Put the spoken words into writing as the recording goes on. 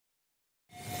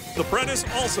The Prentice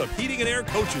Alsop Heating and Air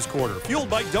Coaches Corner, fueled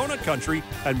by Donut Country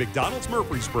and McDonald's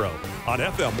Murfreesboro on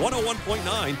FM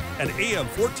 101.9 and AM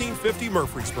 1450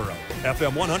 Murfreesboro,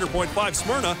 FM 100.5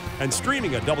 Smyrna, and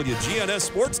streaming at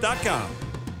WGNSSports.com.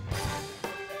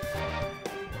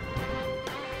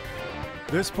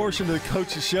 This portion of the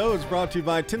Coach's Show is brought to you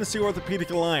by Tennessee Orthopedic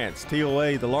Alliance,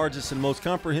 TOA, the largest and most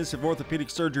comprehensive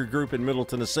orthopedic surgery group in Middle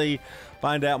Tennessee.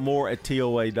 Find out more at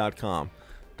TOA.com.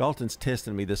 Dalton's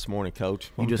testing me this morning,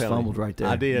 Coach. You just fumbled right there.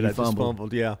 I did. I just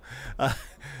fumbled, yeah.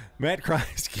 Matt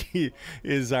Kriesky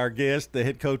is our guest, the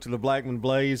head coach of the Blackman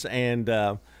Blaze, and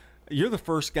you're the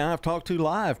first guy I've talked to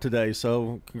live today,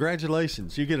 so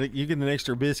congratulations. You get an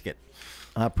extra biscuit.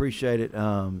 I appreciate it.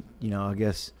 I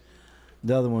guess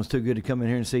the other one's too good to come in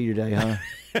here and see you today, huh?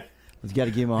 It's got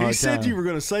to give him a hard time. He said you were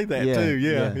going to say that, too.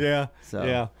 Yeah. So,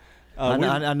 yeah.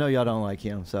 I know y'all don't like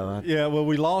him, so well,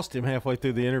 we lost him halfway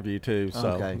through the interview too. So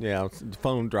okay. Yeah, the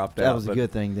phone dropped out. That was a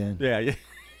good thing then. Yeah.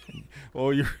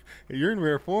 Well, you're in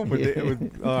rare form with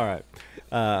it. All right.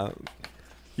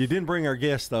 You didn't bring our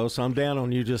guest though, so I'm down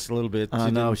on you just a little bit. I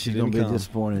know she's gonna be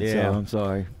disappointed. Yeah. So I'm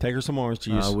sorry. Take her some orange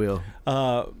juice. I will.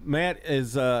 Matt,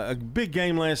 is a big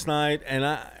game last night, and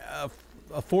a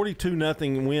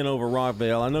 42-0 win over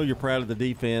Rockville. I know you're proud of the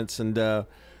defense, and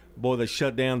boy, they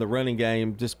shut down the running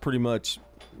game. Just pretty much,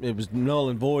 it was null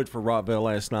and void for Rockville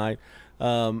last night.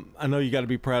 I know you got to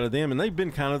be proud of them, and they've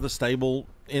been kind of the stable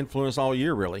influence all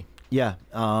year, really. Yeah.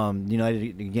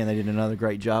 They did another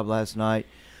great job last night.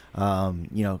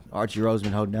 Archie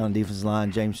Roseman holding down the defensive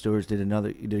line. James Stewart did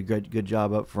a good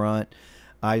job up front.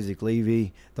 Isaac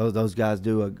Levy, those guys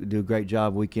do a great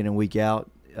job week in and week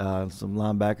out. Some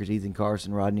linebackers, Ethan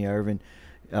Carson, Rodney Irvin,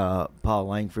 Paul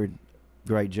Langford.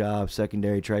 Great job.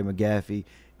 Secondary, Trey McGaffey.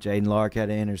 Jaden Lark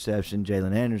had an interception.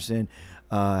 Jalen Anderson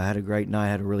had a great night,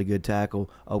 had a really good tackle,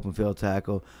 open field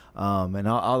tackle. And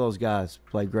all those guys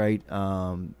play great,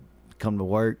 come to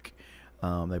work.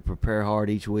 They prepare hard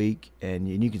each week, and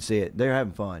you can see it. They're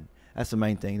having fun. That's the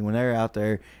main thing. When they're out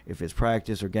there, if it's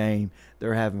practice or game,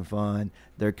 they're having fun.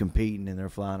 They're competing, and they're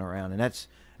flying around. And that's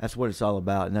what it's all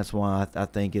about, and that's why I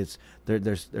think they're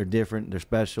different, they're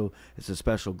special. It's a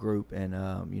special group, and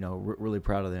really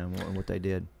proud of them and what they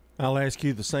did. I'll ask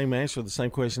you the same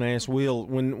question I asked Will.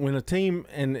 When a team,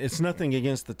 and it's nothing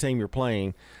against the team you're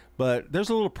playing, but there's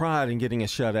a little pride in getting a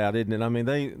shutout, isn't it? I mean,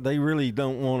 they really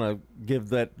don't want to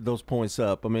give those points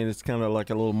up. I mean, it's kind of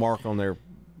like a little mark on their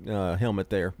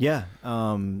helmet there. Yeah.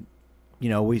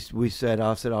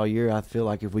 I've said all year, I feel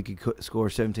like if we could score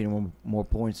 17 more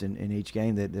points in each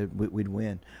game, that we'd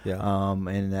win. Yeah.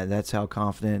 And that's how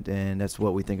confident, and that's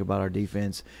what we think about our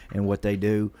defense and what they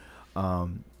do.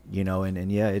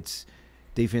 It's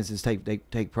defenses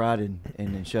take pride in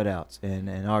shutouts,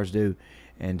 and ours do.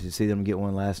 And to see them get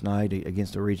one last night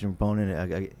against a regional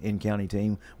opponent, an in-county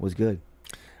team, was good.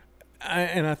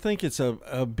 And I think it's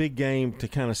a big game to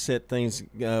kind of set things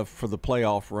for the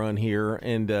playoff run here.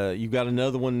 And you've got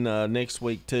another one next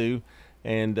week, too.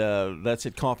 And that's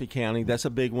at Coffee County. That's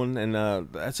a big one. And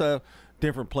that's a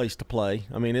different place to play.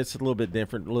 I mean, it's a little bit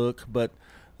different look. But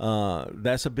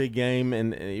that's a big game.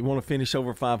 And you want to finish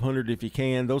over 500 if you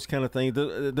can. Those kind of things.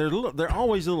 There are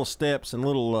always little steps and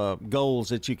little goals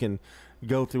that you can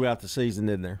go throughout the season,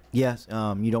 isn't there? Yes.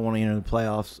 You don't want to enter the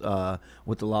playoffs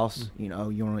with the loss. You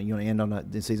want to end on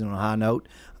the season on a high note.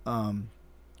 I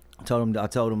told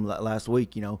them last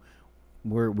week.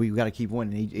 We've got to keep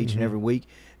winning each and every week.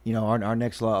 Our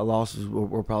next losses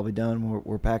we're probably done.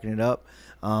 We're packing it up.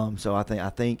 So I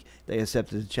think they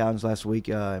accepted the challenge last week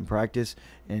in practice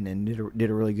and did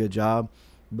a really good job.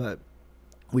 But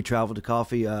we traveled to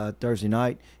Coffee Thursday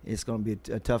night. It's going to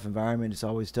be a tough environment. It's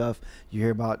always tough. You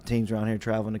hear about teams around here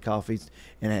traveling to Coffee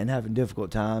and having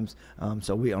difficult times.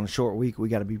 So on a short week, we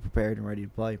got to be prepared and ready to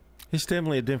play. It's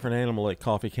definitely a different animal at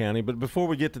Coffee County. But before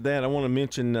we get to that, I want to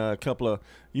mention a couple of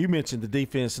 – you mentioned the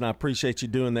defense, and I appreciate you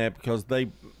doing that because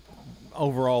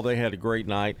overall they had a great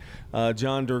night.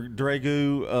 John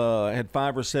Dragu had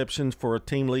 5 receptions for a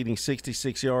team leading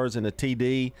 66 yards and a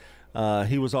TD.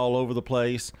 He was all over the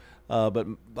place. But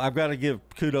I've got to give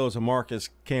kudos to Marcus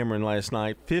Cameron last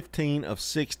night. 15 of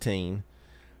 16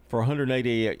 for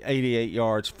 188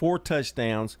 yards, 4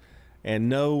 touchdowns, and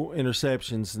no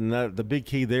interceptions. And the big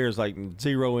key there is like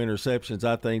 0 interceptions,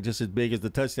 I think, just as big as the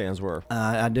touchdowns were.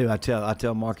 I do. I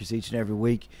tell Marcus each and every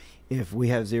week, if we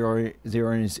have zero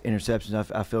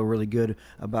interceptions, I feel really good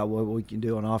about what we can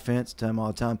do on offense. Tell him all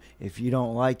the time, if you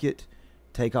don't like it,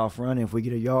 take off running. If we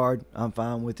get a yard, I'm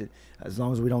fine with it. As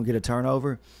long as we don't get a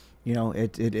turnover,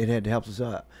 it helps us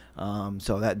out.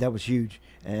 So that was huge.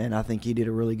 And I think he did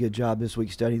a really good job this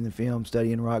week studying the film,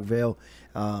 studying Rockville.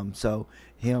 So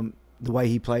him the way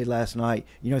he played last night,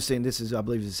 seeing this is, I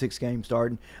believe, the 6th game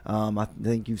starting. I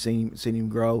think you've seen him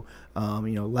grow.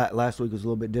 Last week was a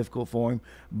little bit difficult for him,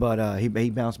 but he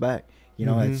bounced back.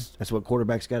 That's what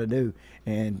quarterbacks got to do,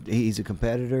 and he's a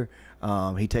competitor.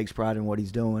 He takes pride in what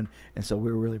he's doing, and so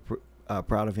we're really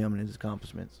proud of him and his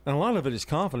accomplishments. And a lot of it is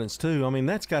confidence too. I mean,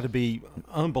 that's got to be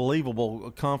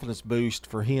unbelievable confidence boost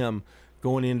for him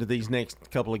going into these next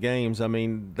couple of games. I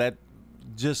mean, that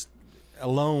just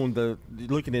alone,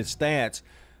 looking at stats,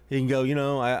 he can go,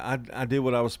 I did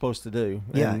what I was supposed to do.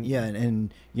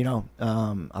 And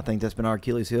I think that's been our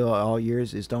Achilles heel all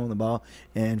years is throwing the ball,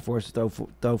 and for us to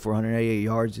throw for 188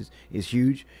 yards is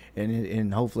huge,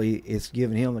 and hopefully it's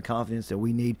giving him the confidence that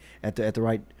we need at the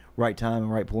right time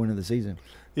and right point of the season.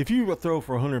 If you throw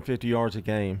for 150 yards a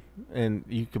game and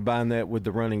you combine that with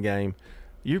the running game,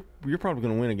 you're probably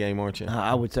going to win a game, aren't you?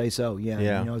 I would say so.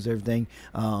 Yeah. It's everything.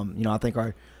 I think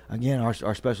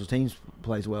our special teams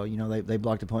plays well. They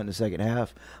blocked a punt in the second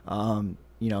half.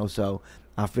 So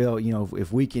I feel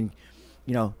if we can,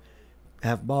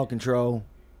 have ball control,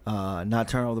 not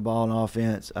turn over the ball on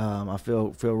offense, I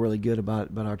feel really good about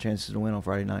our chances to win on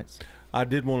Friday nights. I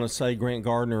did want to say Grant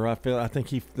Gardner. I think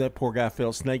that poor guy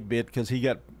felt snake bit because he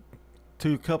got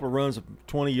a couple of runs of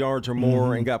 20 yards or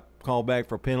more and got called back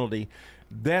for a penalty.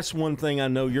 That's one thing I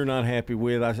know you're not happy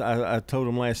with. I told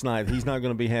him last night he's not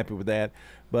going to be happy with that.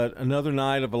 But another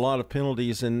night of a lot of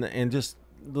penalties and just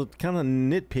the kind of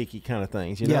nitpicky kind of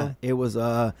things, Yeah, it was.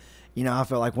 I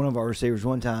felt like one of our receivers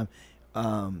one time, I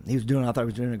thought he was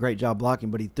doing a great job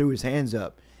blocking, but he threw his hands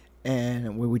up,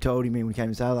 and we told him when we came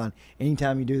to the sideline,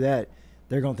 anytime you do that,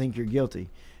 they're going to think you're guilty.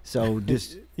 So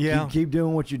just keep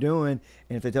doing what you're doing,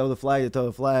 and if they throw the flag, they throw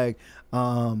the flag.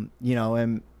 We're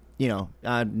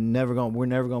never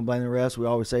gonna blame the refs. We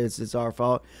always say it's our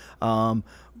fault.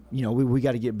 We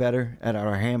got to get better at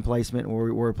our hand placement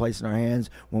where we're placing our hands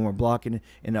when we're blocking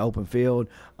in the open field.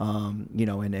 And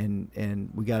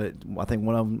we got it. I think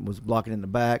one of them was blocking in the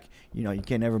back. You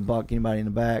can't ever block anybody in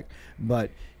the back.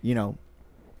 But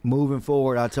moving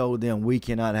forward, I told them we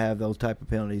cannot have those type of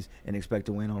penalties and expect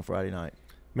to win on Friday night.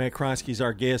 Matt Kriesky's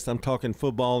our guest. I'm talking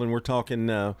football, and we're talking.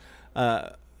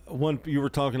 One you were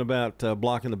talking about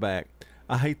blocking the back.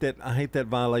 I hate that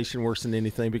violation worse than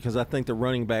anything because I think the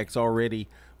running back's already,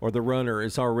 or the runner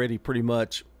is already pretty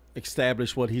much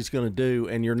established what he's going to do,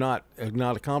 and you're not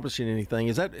accomplishing anything.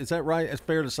 Is that right? It's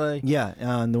fair to say. Yeah,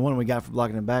 the one we got for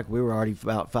blocking the back, we were already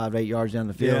about 5 to 8 yards down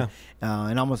the field,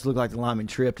 and almost looked like the lineman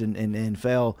tripped and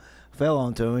fell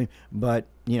onto him. But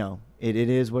it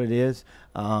is what it is.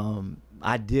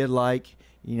 I did like.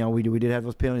 We did have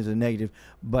those penalties as a negative,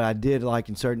 but I did like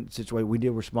in certain situations we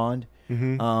did respond.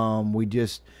 I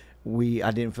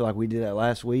didn't feel like we did that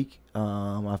last week.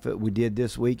 I felt we did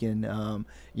this week, and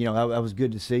that was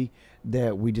good to see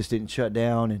that we just didn't shut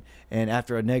down and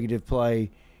after a negative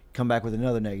play, come back with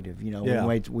another negative.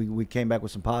 We came back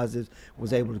with some positives,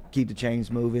 was able to keep the chains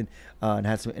moving, and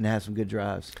had some good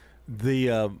drives.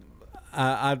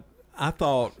 I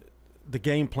thought the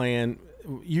game plan.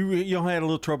 You had a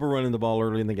little trouble running the ball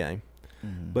early in the game,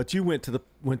 but you went to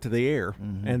the air,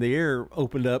 and the air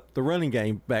opened up the running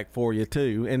game back for you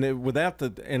too. And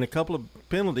and a couple of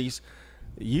penalties,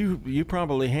 you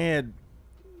probably had.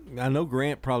 I know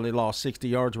Grant probably lost 60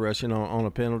 yards rushing on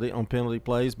penalty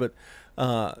plays, but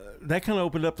that kind of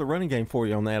opened up the running game for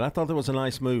you on that. I thought that was a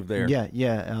nice move there.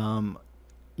 Yeah.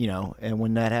 And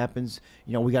when that happens,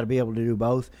 we got to be able to do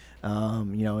both.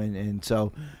 And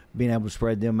so being able to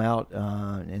spread them out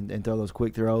and throw those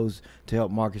quick throws to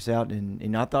help Marcus out.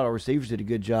 And I thought our receivers did a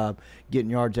good job getting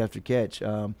yards after catch.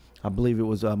 I believe it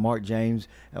was Mark James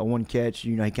one catch.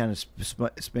 He kind of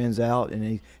spins out and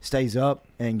he stays up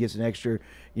and gets an extra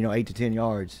 8 to 10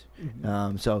 yards.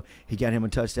 So he got him a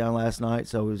touchdown last night.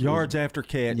 So yards after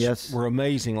catch were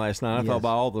amazing last night. I thought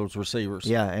by all those receivers.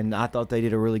 Yeah, and I thought they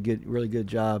did a really good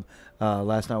job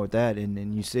last night with that.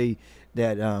 And you see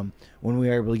that when we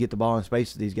are able to get the ball in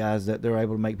space to these guys, that they're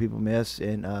able to make people miss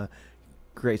and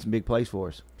create some big plays for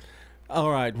us. All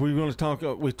right, we're going to talk.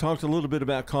 We talked a little bit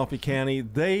about Coffee County.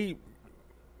 They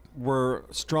were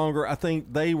stronger. I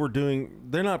think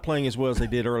they're not playing as well as they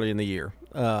did early in the year.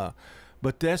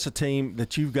 But that's a team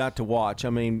that you've got to watch. I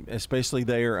mean, especially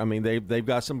there. I mean, they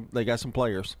got some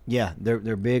players. Yeah,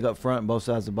 they're big up front, both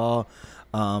sides of the ball.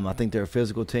 I think they're a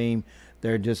physical team.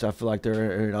 I feel like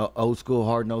they're an old school,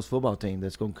 hard nosed football team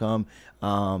that's going to come,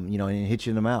 and hit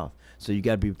you in the mouth. So you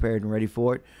got to be prepared and ready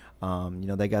for it.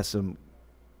 They got some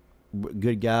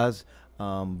good guys,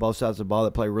 both sides of the ball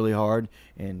that play really hard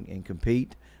and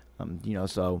compete.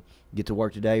 So get to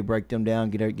work today, break them down,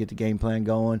 get the game plan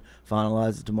going,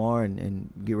 finalize it tomorrow,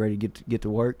 and get ready to get to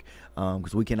work,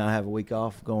 because we cannot have a week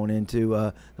off going into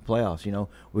the playoffs.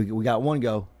 We got one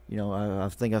go. I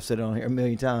think I've said it on here a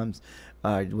million times.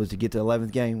 Was to get to the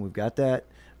 11th game. We've got that.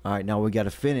 All right, now we got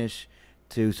to finish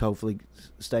to hopefully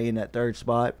stay in that third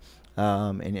spot,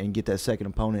 and get that second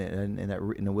opponent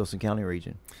in the Wilson County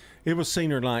region. It was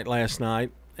senior night last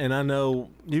night, and I know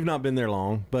you've not been there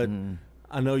long, but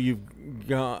I know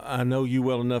I know you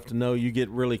well enough to know you get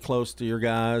really close to your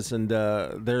guys, and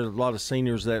there's a lot of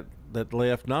seniors that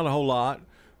left. Not a whole lot,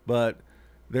 but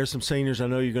there's some seniors I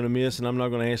know you're going to miss, and I'm not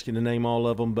going to ask you to name all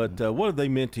of them, but what have they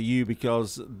meant to you?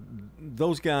 Because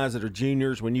those guys that are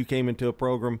juniors, when you came into a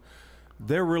program,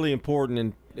 they're really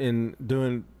important in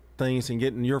doing things and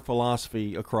getting your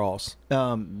philosophy across.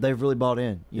 They've really bought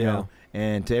in, you know,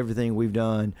 and to everything we've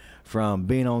done, from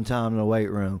being on time in the weight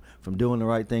room, from doing the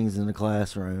right things in the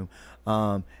classroom,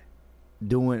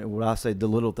 doing what I say, the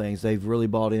little things. They've really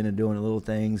bought in and doing the little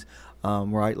things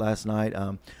right last night.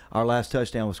 Our last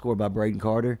touchdown was scored by Braden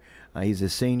Carter. He's a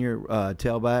senior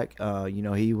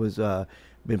tailback. He was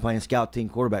been playing scout team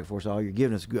quarterback for us all year,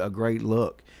 giving us a great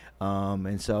look.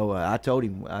 And so I told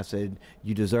him, I said,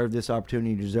 you deserve this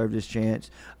opportunity, you deserve this chance.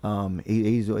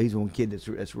 He's one kid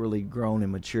that's really grown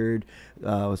and matured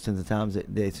since the times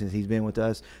since he's been with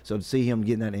us. So to see him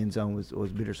get in that end zone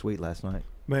was bittersweet last night.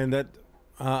 Man, that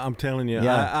I'm telling you,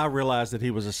 I realized that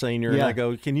he was a senior, and I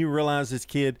go, can you realize this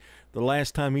kid, the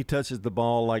last time he touches the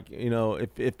ball, like,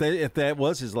 if that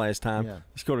was his last time,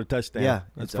 he scored a touchdown. Yeah,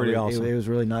 that's pretty awesome. It was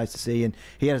really nice to see, and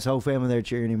he had his whole family there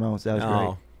cheering him on, so that was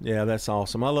great. Yeah, that's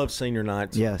awesome. I love senior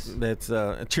nights. Yes. That's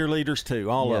cheerleaders, too,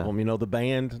 all of them, the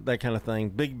band, that kind of thing.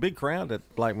 Big crowd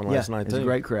at Blackman last night, too. It's a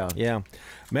great crowd. Yeah.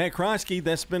 Matt Kriesky,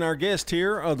 that's been our guest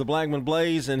here of the Blackman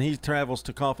Blaze, and he travels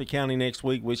to Coffee County next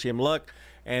week. Wish him luck.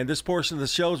 And this portion of the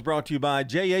show is brought to you by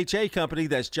JHA Company.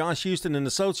 That's Josh Houston and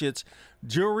Associates.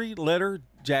 Jewelry, letter,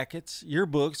 jackets,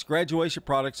 yearbooks, graduation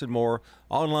products, and more.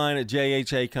 Online at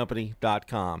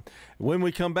jhacompany.com. When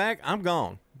we come back, I'm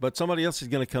gone, but somebody else is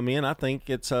going to come in. I think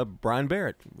it's Brian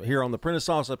Barrett here on the Prentice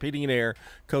Salsa Heating and Air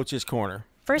Coach's Corner.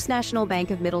 First National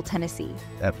Bank of Middle Tennessee.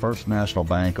 At First National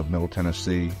Bank of Middle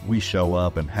Tennessee, we show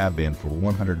up and have been for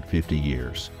 150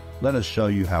 years. Let us show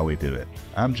you how we do it.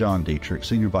 I'm John Dietrich,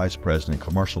 Senior Vice President,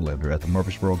 Commercial Lender at the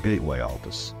Murfreesboro Gateway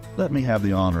office. Let me have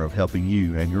the honor of helping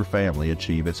you and your family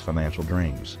achieve its financial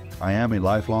dreams. I am a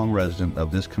lifelong resident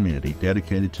of this community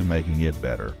dedicated to making it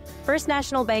better. First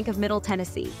National Bank of Middle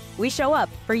Tennessee. We show up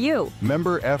for you.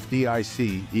 Member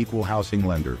FDIC, Equal Housing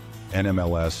Lender,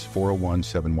 NMLS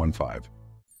 401715.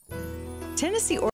 Tennessee